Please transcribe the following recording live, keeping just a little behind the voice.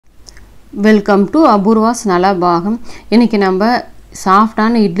Welcome to Apoorva's Nalabagam. இன்றைக்கி நம்ம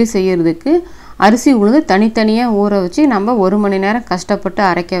சாஃப்டான இட்லி செய்கிறதுக்கு அரிசி உளுந்து தனித்தனியாக ஊற வச்சு நம்ம 1 மணி நேரம் கஷ்டப்பட்டு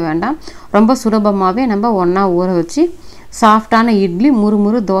அரைக்க வேண்டாம். ரொம்ப சுலபமாகவே நம்ம ஒன்றா ஊற வச்சு சாஃப்டான இட்லி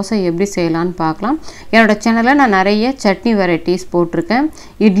முறுமுறு தோசை எப்படி செய்யலான்னு பார்க்கலாம். என்னோடய சேனலில் நான் நிறைய சட்னி வெரைட்டிஸ் போட்டிருக்கேன்.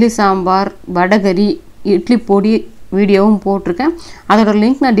 இட்லி சாம்பார், வடகரி, இட்லி பொடி வீடியோவும் போட்டிருக்கேன். அதோட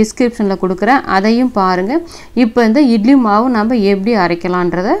லிங்க் நான் டிஸ்கிரிப்ஷனில் கொடுக்குறேன், அதையும் பாருங்கள். இப்போ இந்த இட்லி மாவு நம்ம எப்படி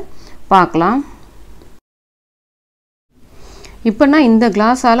அரைக்கலான்றதை பார்க்கலாம். இப்போ நான் இந்த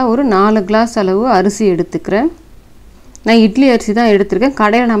கிளாஸால் ஒரு 4 கிளாஸ் அளவு அரிசி எடுத்துக்கிறேன். நான் இட்லி அரிசி தான் எடுத்திருக்கேன்.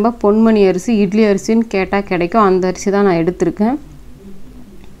 கடையில் நம்ம பொன்மணி அரிசி, இட்லி அரிசின்னு கேட்டால் கிடைக்கும், அந்த அரிசி தான் நான் எடுத்திருக்கேன்.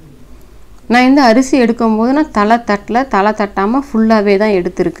 நான் இந்த அரிசி எடுக்கும்போது நான் தலை தட்டாமல் ஃபுல்லாகவே தான்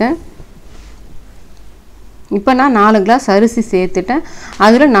எடுத்திருக்கேன். இப்போ நான் 4 கிளாஸ் அரிசி சேர்த்துட்டேன்.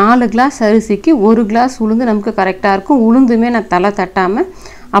 அதில் 4 கிளாஸ் அரிசிக்கு 1 கிளாஸ் உளுந்து நமக்கு கரெக்டாக இருக்கும். உளுந்துமே நான் தலை தட்டாமல்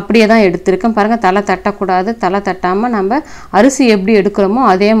அப்படியே தான் எடுத்திருக்கேன். பாருங்கள், தலை தட்டக்கூடாது. தலை தட்டாமல் நம்ம அரிசி எப்படி எடுக்கிறோமோ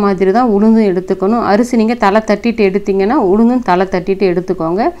அதே மாதிரி தான் உளுந்தும் எடுத்துக்கணும். அரிசி நீங்கள் தலை தட்டிட்டு எடுத்திங்கன்னா உளுந்தும் தலை தட்டிட்டு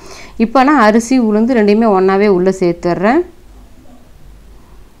எடுத்துக்கோங்க. இப்போ நான் அரிசி உளுந்து ரெண்டையுமே ஒன்றாவே உள்ளே சேர்த்துட்றேன்.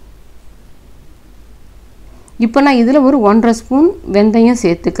 இப்போ நான் இதில் ஒரு 1.5 ஸ்பூன் வெந்தயம்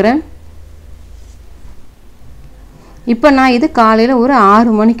சேர்த்துக்கிறேன். இப்போ நான் இது காலையில் ஒரு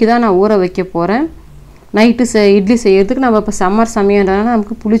 6 மணிக்கு தான் நான் ஊற வைக்க போகிறேன். நைட்டு இட்லி செய்கிறதுக்கு நம்ம இப்போ சம்மர் சமையல்னால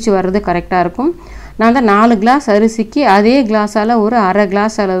நமக்கு புளிச்சு வர்றது கரெக்டாக இருக்கும். நான் அந்த 4 கிளாஸ் அரிசிக்கு அதே கிளாஸால் ஒரு அரை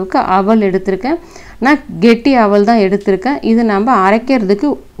கிளாஸ் அளவுக்கு அவல் எடுத்திருக்கேன். நான் கெட்டி அவல் தான் எடுத்திருக்கேன். இது நம்ம அரைக்கிறதுக்கு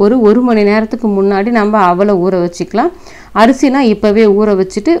ஒரு மணி நேரத்துக்கு முன்னாடி நம்ம அவலை ஊற வச்சுக்கலாம். அரிசினா இப்போவே ஊற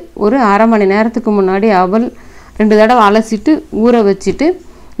வச்சுட்டு ஒரு அரை மணி நேரத்துக்கு முன்னாடி அவல் 2 தடவை அலசிட்டு ஊற வச்சுட்டு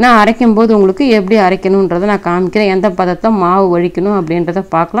நான் அரைக்கும்போது உங்களுக்கு எப்படி அரைக்கணுன்றதை நான் காமிக்கிறேன். எந்த பதத்தை மாவு வழிக்கணும் அப்படின்றத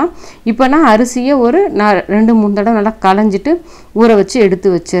பார்க்கலாம். இப்போ நான் அரிசியை நான் 2-3 தடவை நல்லா களைஞ்சிட்டு ஊற வச்சு எடுத்து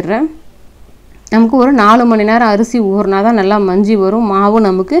வச்சிடுறேன். நமக்கு ஒரு 4 மணி நேரம் அரிசி ஊறினா தான் நல்லா மஞ்சி வரும், மாவு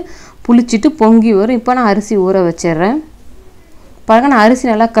நமக்கு புளிச்சிட்டு பொங்கி வரும். இப்போ நான் அரிசி ஊற வச்சிடுறேன். பாருங்கள், நான் அரிசி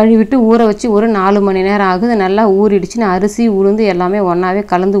நல்லா கழுவிட்டு ஊற வச்சு ஒரு 4 மணி நேரம் ஆகுது. நல்லா ஊறிடுச்சு. நான் அரிசி உளுந்து எல்லாமே ஒன்றாவே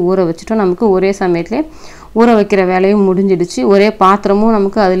கலந்து ஊற வச்சுட்டோம். நமக்கு ஒரே சமயத்துலேயே ஊற வைக்கிற வேலையும் முடிஞ்சிடுச்சு. ஒரே பாத்திரமும்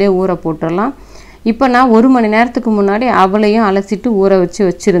நமக்கு அதிலே ஊற போட்டுடலாம். இப்போ நான் 1 மணி நேரத்துக்கு முன்னாடி அவளையும் அலசிட்டு ஊற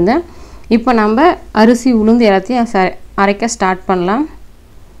வச்சுருந்தேன். இப்போ நம்ம அரிசி உளுந்து எல்லாத்தையும் அரைக்க ஸ்டார்ட் பண்ணலாம்.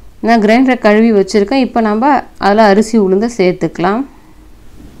 நான் கிரைண்டரை கழுவி வச்சுருக்கேன். இப்போ நம்ம அதில் அரிசி உளுந்தை சேர்த்துக்கலாம்.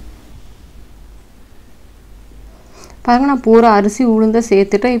 பாருங்க, நான் பூரா அரிசி உளுந்தை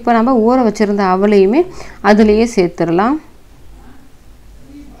சேர்த்துட்டேன். இப்போ நம்ம ஊற வச்சுருந்த அவளையுமே அதுலேயே சேர்த்துடலாம்.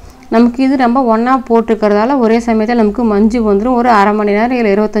 நமக்கு இது நம்ம ஒன்றா போட்டுக்கிறதால ஒரே சமயத்தில் நமக்கு மஞ்சு வந்துடும். ஒரு அரை மணி நேரம் இல்லை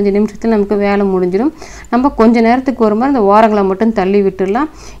 25 நிமிஷத்தில் நமக்கு வேலை முடிஞ்சிடும். நம்ம கொஞ்சம் நேரத்துக்கு ஒரு மாதிரி இந்த ஓரங்களை மட்டும் தள்ளி விட்டுடலாம்.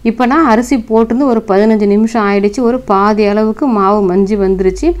 இப்போ நான் அரிசி போட்டுருந்து ஒரு 15 நிமிஷம் ஆகிடுச்சு. ஒரு பாதி அளவுக்கு மாவு மஞ்சு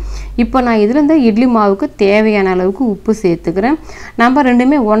வந்துருச்சு. இப்போ நான் இதில் இந்த இட்லி மாவுக்கு தேவையான அளவுக்கு உப்பு சேர்த்துக்கிறேன். நம்ம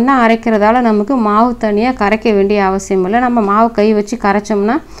ரெண்டுமே ஒன்றா அரைக்கிறதால நமக்கு மாவு தனியாக கரைக்க வேண்டிய அவசியம் இல்லை. நம்ம மாவு கை வச்சு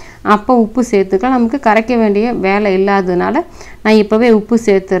கரைச்சோம்னா அப்போ உப்பு சேர்த்துக்கலாம். நமக்கு கரைக்க வேண்டிய வேலை இல்லாததுனால நான் இப்போவே உப்பு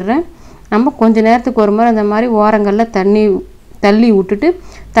சேர்த்துட்றேன். நம்ம கொஞ்சம் நேரத்துக்கு ஒரு முறை அந்த மாதிரி ஓரங்களில் தள்ளி விட்டுட்டு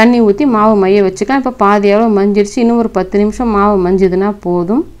தண்ணி ஊற்றி மாவு மைய வச்சுக்கலாம். இப்போ பாதி அளவு மஞ்சிடுச்சு. இன்னும் ஒரு 10 நிமிஷம் மாவு மஞ்சுதுன்னா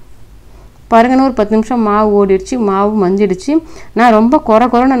போதும். பாருங்கன்னு ஒரு 10 நிமிஷம் மாவு ஓடிடுச்சு, மாவு மஞ்சிடுச்சு. நான் ரொம்ப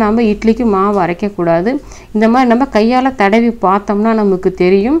குறைன்னு நம்ம இட்லிக்கு மாவு அரைக்கக்கூடாது. இந்த மாதிரி நம்ம கையால் தடவி பார்த்தோம்னா நமக்கு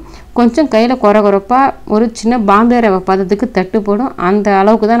தெரியும். கொஞ்சம் கையில் குறைப்பாக ஒரு சின்ன பாம்பே ரவை பதத்துக்கு தட்டுப்படும். அந்த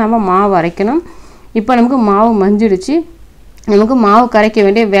அளவுக்கு தான் நம்ம மாவு அரைக்கணும். இப்போ நமக்கு மாவு மஞ்சிடுச்சு. நமக்கு மாவு கரைக்க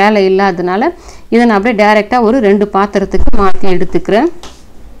வேண்டிய வேலை இல்லாததுனால இதை நான் அப்படியே டைரெக்டாக ஒரு 2 பாத்திரத்துக்கு மாற்றி எடுத்துக்கிறேன்.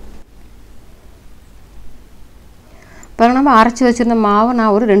 பாருங்கள், நம்ம அரைச்சி வச்சுருந்த மாவை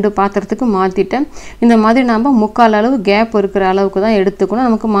நான் ஒரு 2 பாத்திரத்துக்கு மாற்றிட்டேன். இந்த மாதிரி நம்ம 3/4 அளவு கேப் இருக்கிற அளவுக்கு தான் எடுத்துக்கணும்.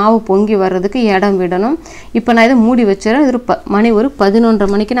 நமக்கு மாவு பொங்கி வர்றதுக்கு இடம் விடணும். இப்போ நான் இதை மூடி வச்சுறேன். இது மணி ஒரு 11:30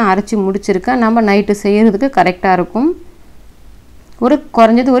 மணிக்கு நான் அரைச்சி முடிச்சிருக்கேன். நம்ம நைட்டு செய்கிறதுக்கு கரெக்டாக இருக்கும்.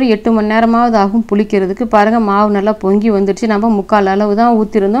 குறைஞ்சது ஒரு 8 மணி நேரமாவது ஆகும் புளிக்கிறதுக்கு. பாருங்கள், மாவு நல்லா பொங்கி வந்துடுச்சு. நம்ம 3/4 அளவு தான்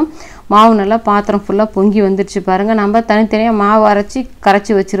ஊற்றிருந்தோம். மாவு நல்லா பாத்திரம் ஃபுல்லாக பொங்கி வந்துடுச்சு. பாருங்கள், நம்ம தனித்தனியாக மாவு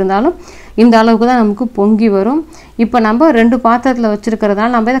கரைச்சி வச்சுருந்தாலும் இந்த அளவுக்கு தான் நமக்கு பொங்கி வரும். இப்போ நம்ம 2 பாத்திரத்தில்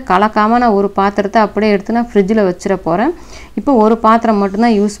வச்சுருக்கிறதால நம்ம இதை கலக்காமல் நான் ஒரு பாத்திரத்தை அப்படியே எடுத்து நான் ஃப்ரிட்ஜில் வச்சிட போகிறேன். இப்போ ஒரு பாத்திரம்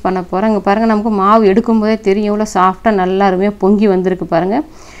மட்டும்தான் யூஸ் பண்ண போகிறேன். இங்கே பாருங்கள், நமக்கு மாவு எடுக்கும்போதே தெரியும் எவ்வளோ சாஃப்டாக நல்லா அருமையாக பொங்கி வந்திருக்கு பாருங்கள்.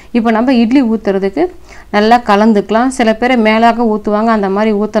 இப்போ நம்ம இட்லி ஊற்றுறதுக்கு நல்லா கலந்துக்கலாம். சில பேர் மேலாக ஊற்றுவாங்க. அந்த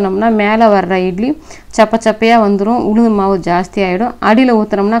மாதிரி ஊற்றினோம்னா மேலே வர்ற இட்லி சப்பையாக வந்துடும், உளுந்து மாவு ஜாஸ்தி ஆகிடும். அடியில்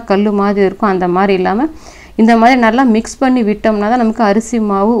ஊற்றினோம்னா கல் மாதிரி இருக்கும். அந்த மாதிரி இல்லாமல் இந்த மாதிரி நல்லா மிக்ஸ் பண்ணி விட்டோம்னா தான் நமக்கு அரிசி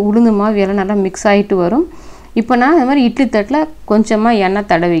மாவு உளுந்து மாவு எல்லாம் நல்லா மிக்ஸ் ஆகிட்டு வரும். இப்போ நான் இந்த மாதிரி இட்லி தட்டில் கொஞ்சமாக எண்ணெய்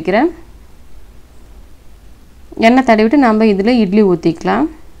தடவிக்கிறேன். எண்ணெய் தடவிட்டு நம்ம இதில் இட்லி ஊற்றிக்கலாம்.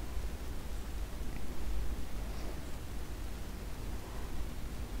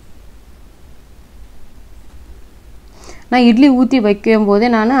 நான் இட்லி ஊற்றி வைக்கும்போதே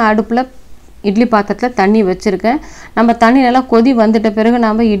நான் அடுப்பில் இட்லி பாத்திரத்தில் தண்ணி வச்சுருக்கேன். நம்ம தண்ணி நல்லா கொதி வந்துட்ட பிறகு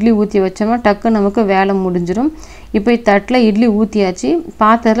நம்ம இட்லி ஊற்றி வச்சோம்னா டக்கு நமக்கு வேலை முடிஞ்சிடும். இப்போ தட்டில் இட்லி ஊற்றியாச்சு,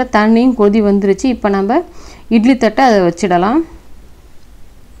 பாத்திரத்தில் தண்ணியும் கொதி வந்துருச்சு. இப்போ நம்ம இட்லி தட்டை அதை வச்சிடலாம்.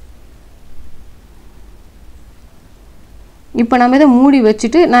 இப்போ நம்ம இதை மூடி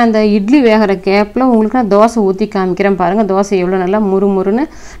வச்சுட்டு நான் இந்த இட்லி வேகிற கேப்பில் உங்களுக்கு நான் தோசை ஊற்றி காமிக்கிறேன். பாருங்கள் தோசை எவ்வளோ நல்லா முறுமுறுன்னு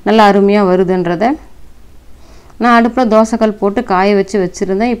நல்லா அருமையாக வருதுன்றதை. நான் அடுப்பில் தோசைக்கல் போட்டு காய வச்சு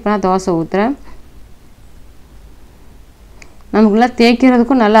வச்சுருந்தேன். இப்போ நான் தோசை ஊற்றுறேன். நமக்குலாம்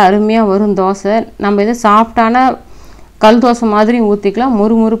தேய்க்கிறதுக்கும் நல்லா அருமையாக வரும் தோசை. நம்ம இதை சாஃப்டான கல் தோசை மாதிரியும் ஊற்றிக்கலாம்,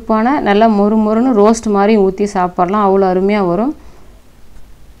 முறுமுறுப்பான நல்லா மொறுமொறுன்னு ரோஸ்ட் மாதிரியும் ஊற்றி சாப்பிட்லாம், அவ்வளோ அருமையாக வரும்.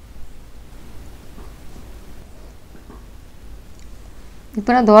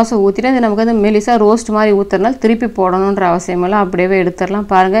 இப்போ நான் தோசை ஊற்றிட்டு அது நமக்கு வந்து மெலிசாக ரோஸ்ட் மாதிரி ஊற்றுறதுனால திருப்பி போடணுன்ற அவசியமெல்லாம் அப்படியே எடுத்துடலாம்.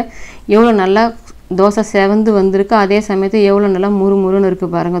 பாருங்கள் எவ்வளோ நல்லா தோசை செவந்து வந்திருக்கு, அதே சமயத்தில் எவ்வளோ நல்லா முறுமுறுன்னு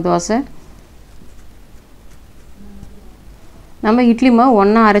இருக்குது பாருங்கள் தோசை. நம்ம இட்லி மாவு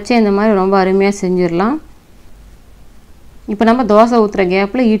ஒன்றா அரைச்சி இந்த மாதிரி ரொம்ப அருமையாக செஞ்சிடலாம். இப்போ நம்ம தோசை ஊற்றுற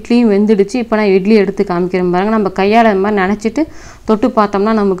கேப்பில் இட்லியும் வெந்துடுச்சு. இப்போ நான் இட்லி எடுத்து காமிக்கிறேன் பாருங்கள். நம்ம கையால் இந்த மாதிரி நினச்சிட்டு தொட்டு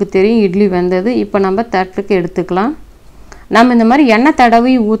பார்த்தோம்னா நமக்கு தெரியும் இட்லி வெந்தது. இப்போ நம்ம தட்டுக்கு எடுத்துக்கலாம். நம்ம இந்த மாதிரி எண்ணெய்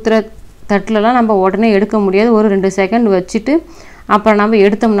தடவி ஊற்றுற தட்டிலலாம் நம்ம உடனே எடுக்க முடியாது. ஒரு 2 செகண்ட் வச்சுட்டு அப்புறம் நம்ம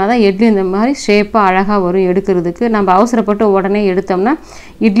எடுத்தோம்னா தான் இட்லி இந்த மாதிரி ஷேப்பாக அழகாக வரும் எடுக்கிறதுக்கு. நம்ம அவசரப்பட்டு உடனே எடுத்தோம்னா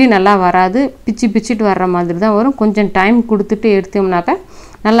இட்லி நல்லா வராது, பிச்சுட்டு வர்ற மாதிரி தான் வரும். கொஞ்சம் டைம் கொடுத்துட்டு எடுத்தோம்னாக்கா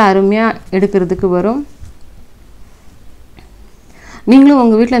நல்லா அருமையாக எடுக்கிறதுக்கு வரும். நீங்களும்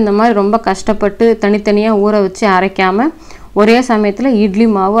உங்கள் வீட்டில் இந்த மாதிரி ரொம்ப கஷ்டப்பட்டு தனித்தனியாக ஊற வச்சு அரைக்காமல் ஒரே சமயத்தில் இட்லி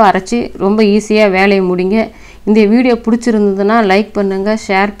மாவு அரைச்சி ரொம்ப ஈஸியாக வேலையை முடிங்க. இந்த வீடியோ பிடிச்சிருந்ததுன்னா லைக் பண்ணுங்கள்,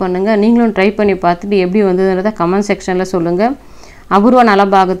 ஷேர் பண்ணுங்கள். நீங்களும் ட்ரை பண்ணி பார்த்துட்டு எப்படி வந்ததுன்றதை கமெண்ட் செக்ஷனில் சொல்லுங்கள். அபூர்வ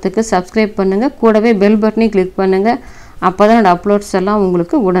நலபாகத்துக்கு சப்ஸ்கிரைப் பண்ணுங்கள், கூடவே பெல் பட்டனையும் கிளிக் பண்ணுங்கள். அப்போ தான் என்னோடய அப்லோட்ஸ் எல்லாம்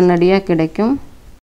உங்களுக்கு உடனடியாக கிடைக்கும்.